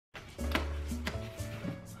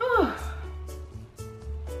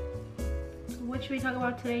what should we talk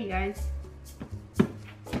about today, you guys?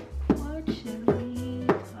 What should we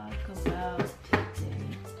talk about today?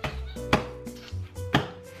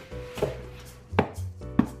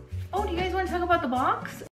 Oh, do you guys want to talk about the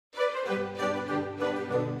box?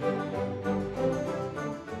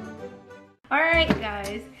 Alright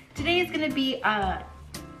guys, today is going to be a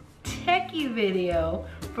techie video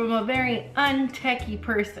from a very untechie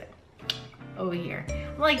person over here.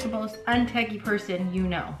 I'm like the most untechie person you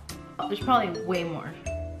know. There's probably way more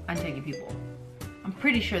untechie people. I'm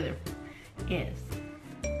pretty sure there is.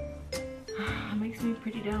 It makes me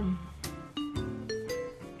pretty dumb.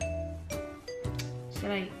 Should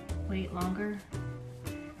I wait longer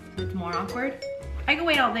so it's more awkward? I can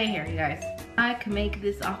wait all day here, you guys. I can make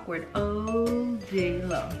this awkward all day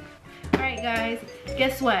long. Alright guys,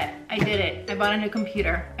 guess what? I did it. I bought a new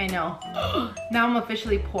computer. I know. Now I'm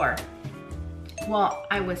officially poor. Well,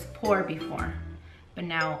 I was poor before, but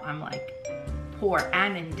now I'm like poor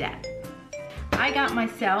and in debt. I got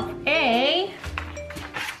myself I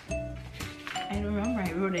don't remember,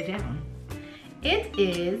 I wrote it down. It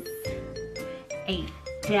is a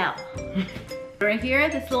Dell. Right here,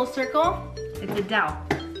 this little circle, it's a Dell,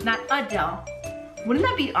 not a Dell. Wouldn't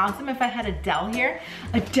that be awesome if I had a Dell here?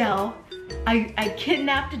 A Dell. I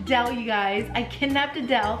kidnapped a Dell, you guys. I kidnapped a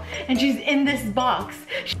Dell, and she's in this box.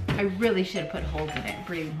 I really should have put holes in it,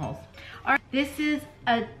 breathing holes. All right, this is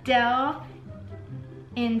a Dell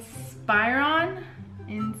Inspiron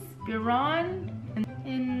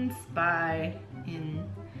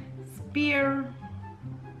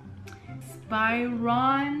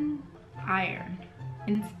Iron.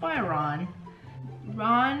 Inspiron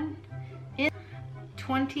Ron is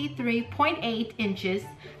 23.8 inches.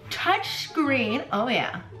 Touch screen, oh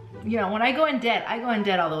yeah. You know, when I go in debt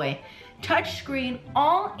all the way. Touch screen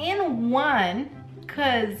all in one,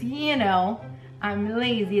 cause you know, I'm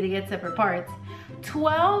lazy to get separate parts.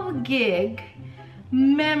 12 gig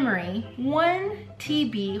memory, 1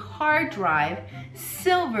 TB hard drive,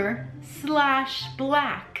 silver/black.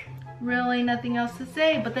 Really nothing else to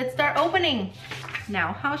say, but let's start opening.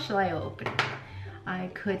 Now, how shall I open it?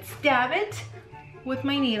 I could stab it with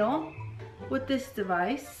my needle with this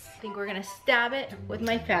device. I think we're gonna stab it with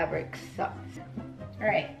my fabric sauce. All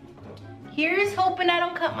right, here's hoping I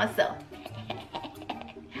don't cut myself.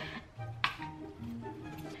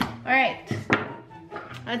 All right,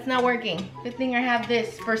 that's not working. Good thing I have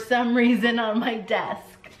this for some reason on my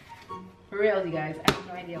desk. For real, you guys, I have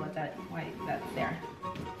no idea why that's there.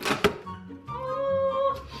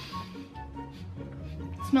 Oh.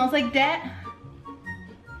 Smells like debt.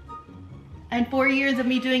 And 4 years of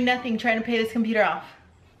me doing nothing trying to pay this computer off.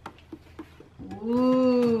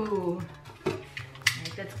 Ooh.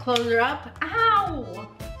 Alright, let's close her up. Ow!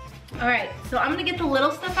 Alright, so I'm gonna get the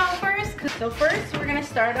little stuff out first. So first, we're gonna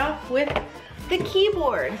start off with the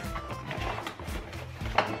keyboard.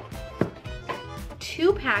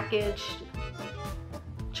 2 packaged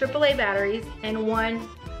AAA batteries and 1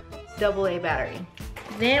 AA battery.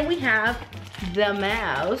 Then we have the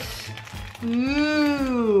mouse.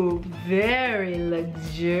 Ooh, very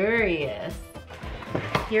luxurious.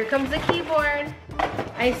 Here comes the keyboard.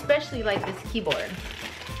 I especially like this keyboard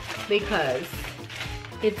because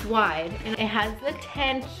it's wide and it has the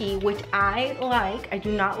 10 key, which I like. I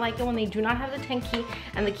do not like it when they do not have the 10 key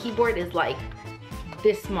and the keyboard is like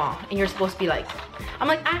this small and you're supposed to be like, I'm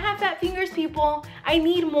like, I have fat fingers, people. I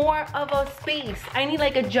need more of a space. I need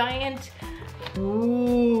like a giant,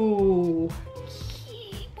 ooh.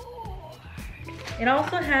 It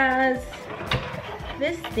also has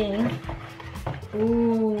this thing.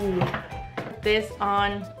 Ooh. This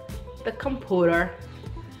on the computer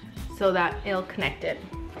so that it'll connect it.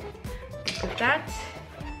 But that's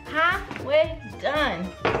halfway done.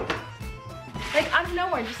 Like out of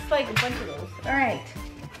nowhere, just like a bunch of those. All right.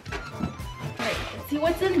 All right, let's see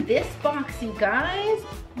what's in this box, you guys.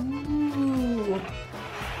 Ooh.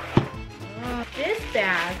 This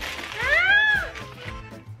bag.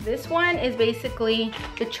 This one is basically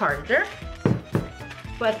the charger,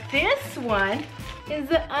 but this one is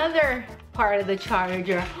the other part of the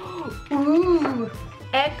charger. Ooh,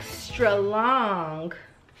 extra long.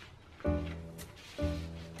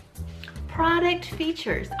 Product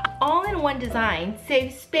features. All-in-one design,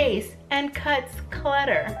 saves space, and cuts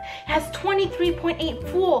clutter. Has 23.8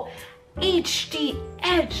 full HD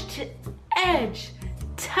edge-to-edge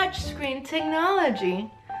touchscreen technology.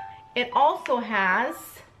 It also has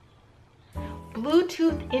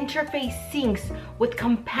Bluetooth interface syncs with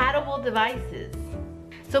compatible devices.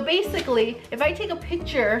 So basically, if I take a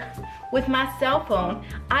picture with my cell phone,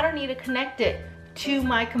 I don't need to connect it to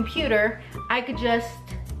my computer. I could just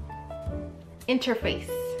interface.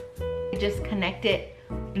 just connect it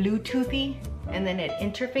Bluetoothy and then it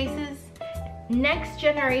interfaces. Next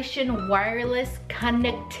generation wireless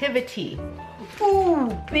connectivity.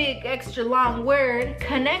 Ooh, big extra long word.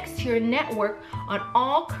 Connects to your network on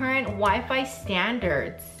all current Wi-Fi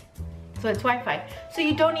standards. So it's Wi-Fi. So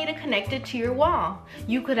you don't need to connect it to your wall.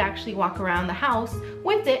 You could actually walk around the house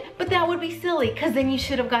with it, but that would be silly because then you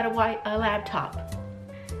should have got a laptop.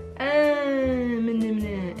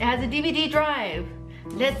 It has a DVD drive.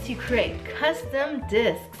 Lets you create custom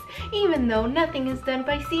discs, even though nothing is done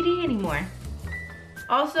by CD anymore.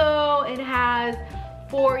 Also, it has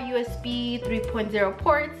 4 USB 3.0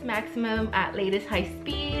 ports, maximum at latest high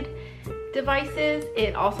speed devices.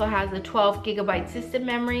 It also has a 12 gigabyte system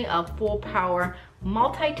memory of full power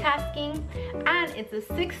multitasking, and it's a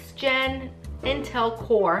 6th gen Intel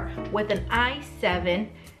Core with an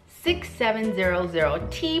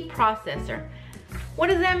i7-6700T processor. What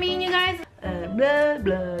does that mean, you guys? Blah,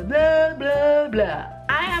 blah, blah, blah, blah.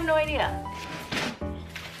 I have no idea.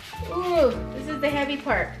 Ooh, this is the heavy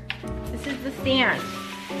part. This is the stand.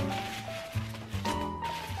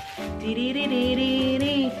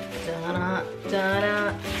 Dee-dee-dee-dee-dee-dee. Da-da,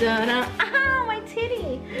 da-da, da-da. Ow, my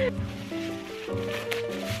titty!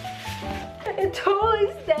 It totally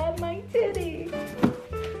stabbed my titty.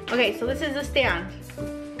 Okay, so this is the stand.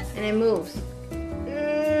 And it moves.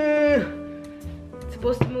 It's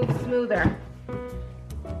supposed to move smoother.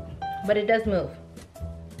 But it does move.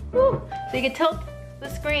 Woo. So you can tilt the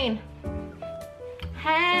screen.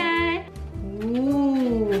 Hey!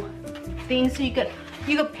 Ooh. Things so you could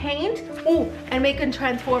paint, ooh, and make a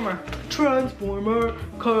transformer. Transformer,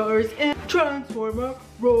 cars and transformer,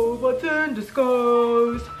 robots in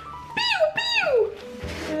disguise. Pew,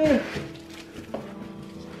 pew!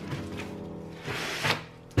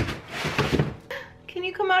 Can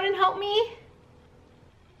you come out and help me?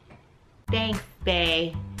 Thanks,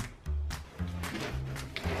 bae.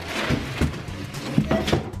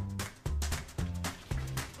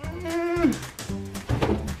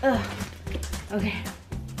 Okay,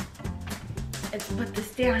 let's put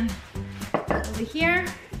this down over here.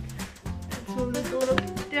 Let's move this a little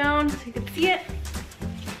bit down so you can see it.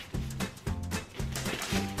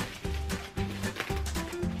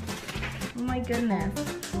 Oh my goodness.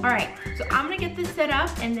 All right, so I'm gonna get this set up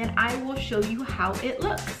and then I will show you how it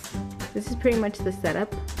looks. This is pretty much the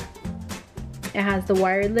setup. It has the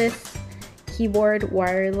wireless keyboard,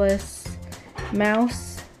 wireless mouse.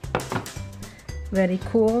 Very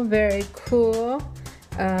cool, very cool.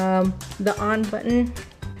 The on button.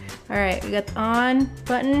 All right, we got the on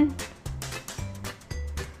button.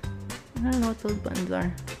 I don't know what those buttons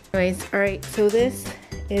are. Anyways, all right, so this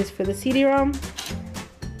is for the CD-ROM.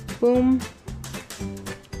 Boom,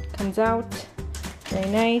 comes out, very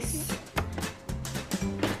nice.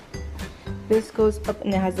 This goes up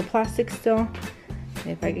and it has the plastic still.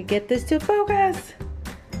 If I could get this to focus.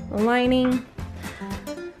 The lining.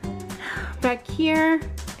 Back here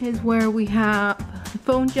is where we have the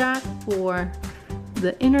phone jack for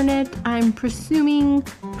the internet. I'm presuming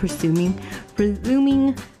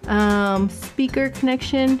speaker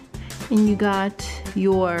connection, and you got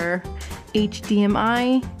your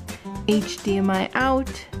HDMI, HDMI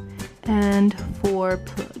out, and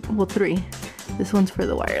 3. This one's for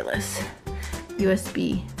the wireless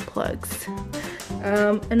USB plugs.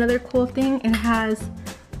 Another cool thing, it has,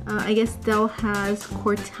 I guess Dell has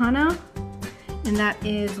Cortana, and that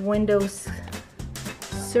is Windows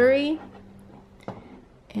Surrey,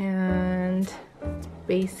 and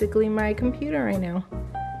basically my computer right now.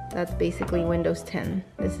 That's basically Windows 10.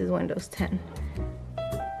 This is Windows 10.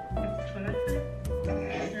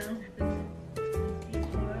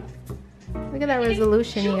 Look at that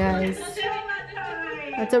resolution, you guys.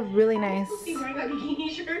 That's a really nice.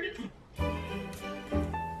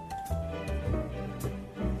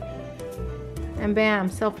 And bam,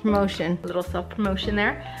 self-promotion. A little self-promotion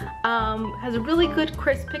there. Has a really good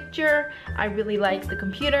crisp picture. I really like the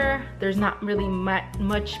computer. There's not really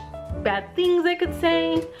much bad things I could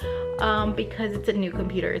say because it's a new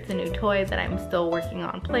computer. It's a new toy that I'm still working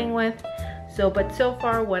on playing with. But so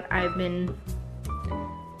far what I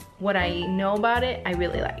know about it, I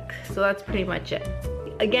really like. So that's pretty much it.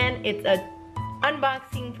 Again, it's a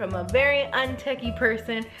unboxing from a very untechy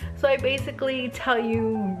person, so I basically tell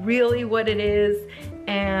you really what it is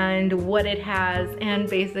and what it has, and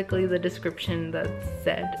basically the description that's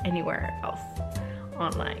said anywhere else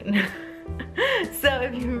online. So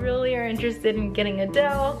if you really are interested in getting a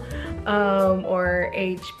Dell or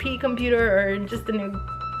HP computer or just a new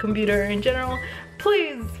computer in general,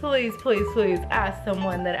 please, please, please, please ask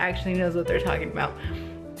someone that actually knows what they're talking about,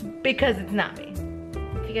 because it's not me.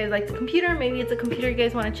 If you guys like the computer. Maybe it's a computer you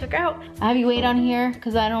guys want to check out. I have you wait on here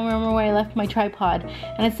because I don't remember where I left my tripod.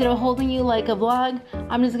 And instead of holding you like a vlog,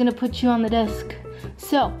 I'm just gonna put you on the desk.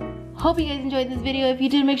 So, hope you guys enjoyed this video. If you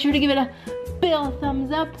did, make sure to give it a big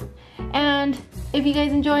thumbs up. And if you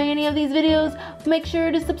guys enjoy any of these videos, make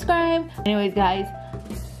sure to subscribe. Anyways, guys,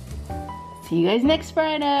 see you guys next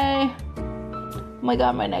Friday. Oh my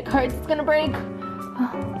god, my neck hurts. It's gonna break.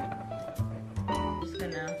 Just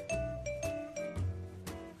gonna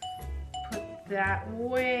put that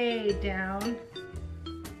way down.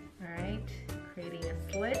 Alright, creating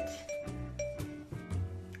a slit.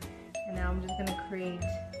 And now I'm just gonna create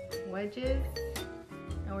wedges.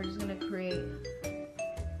 And we're just gonna create